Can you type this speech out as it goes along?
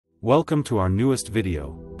Welcome to our newest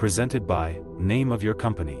video, presented by Name of Your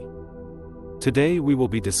Company. Today we will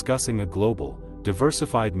be discussing a global,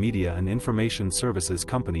 diversified media and information services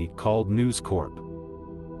company called News Corp.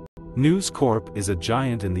 News Corp is a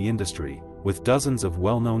giant in the industry, with dozens of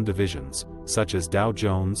well-known divisions, such as Dow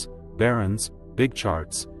Jones, Barron's, Big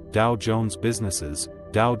Charts, Dow Jones Businesses,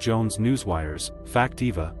 Dow Jones Newswires,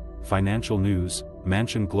 Factiva, Financial News,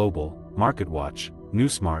 Mansion Global, MarketWatch,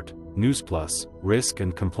 Newsmart, Newsplus, Risk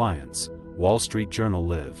and Compliance, Wall Street Journal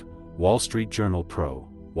Live, Wall Street Journal Pro,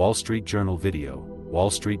 Wall Street Journal Video, Wall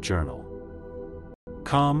Street Journal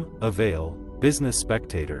Com, Avail, Business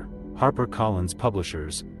Spectator, HarperCollins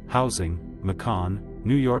Publishers, Housing, Macon,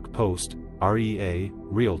 New York Post, REA,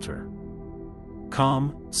 Realtor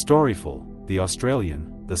Com, Storyful, The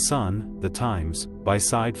Australian, The Sun, The Times, By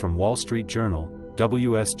Side from Wall Street Journal,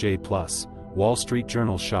 WSJ Plus, Wall Street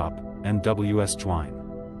Journal Shop, and WS Twine.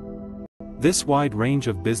 This wide range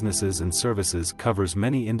of businesses and services covers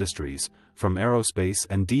many industries, from aerospace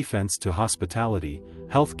and defense to hospitality,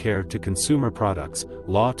 healthcare to consumer products,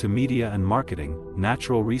 law to media and marketing,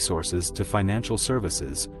 natural resources to financial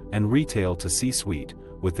services, and retail to C-suite,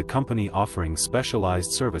 with the company offering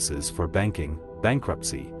specialized services for banking,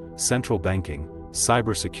 bankruptcy, central banking,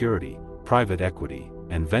 cybersecurity, private equity,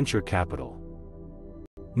 and venture capital.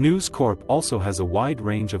 News Corp also has a wide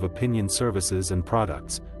range of opinion services and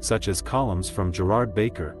products, such as columns from Gerard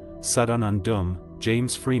Baker, Sudhan Undum,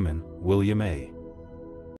 James Freeman, William A.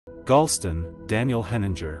 Galston, Daniel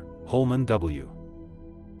Henninger, Holman W.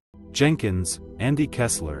 Jenkins, Andy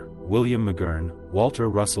Kessler, William McGurn, Walter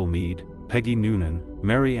Russell Mead, Peggy Noonan,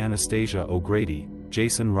 Mary Anastasia O'Grady,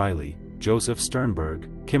 Jason Riley, Joseph Sternberg,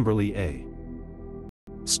 Kimberly A.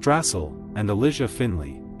 Strassel, and Elijah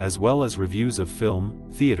Finley, as well as reviews of film,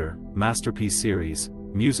 theater, masterpiece series,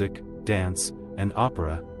 music, dance, and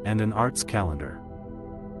opera, and an arts calendar.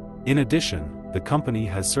 In addition, the company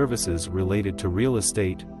has services related to real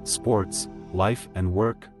estate, sports, life and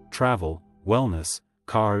work, travel, wellness,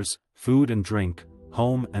 cars, food and drink,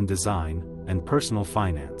 home and design, and personal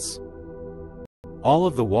finance. All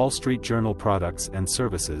of the Wall Street Journal products and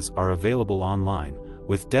services are available online,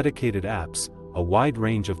 with dedicated apps, a wide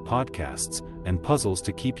range of podcasts, and puzzles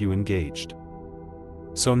to keep you engaged.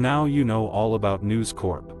 So now you know all about News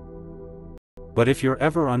Corp. But if you're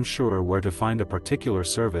ever unsure where to find a particular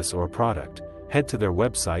service or product, head to their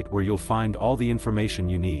website where you'll find all the information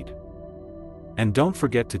you need. And don't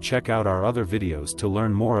forget to check out our other videos to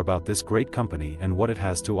learn more about this great company and what it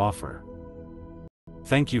has to offer.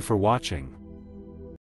 Thank you for watching.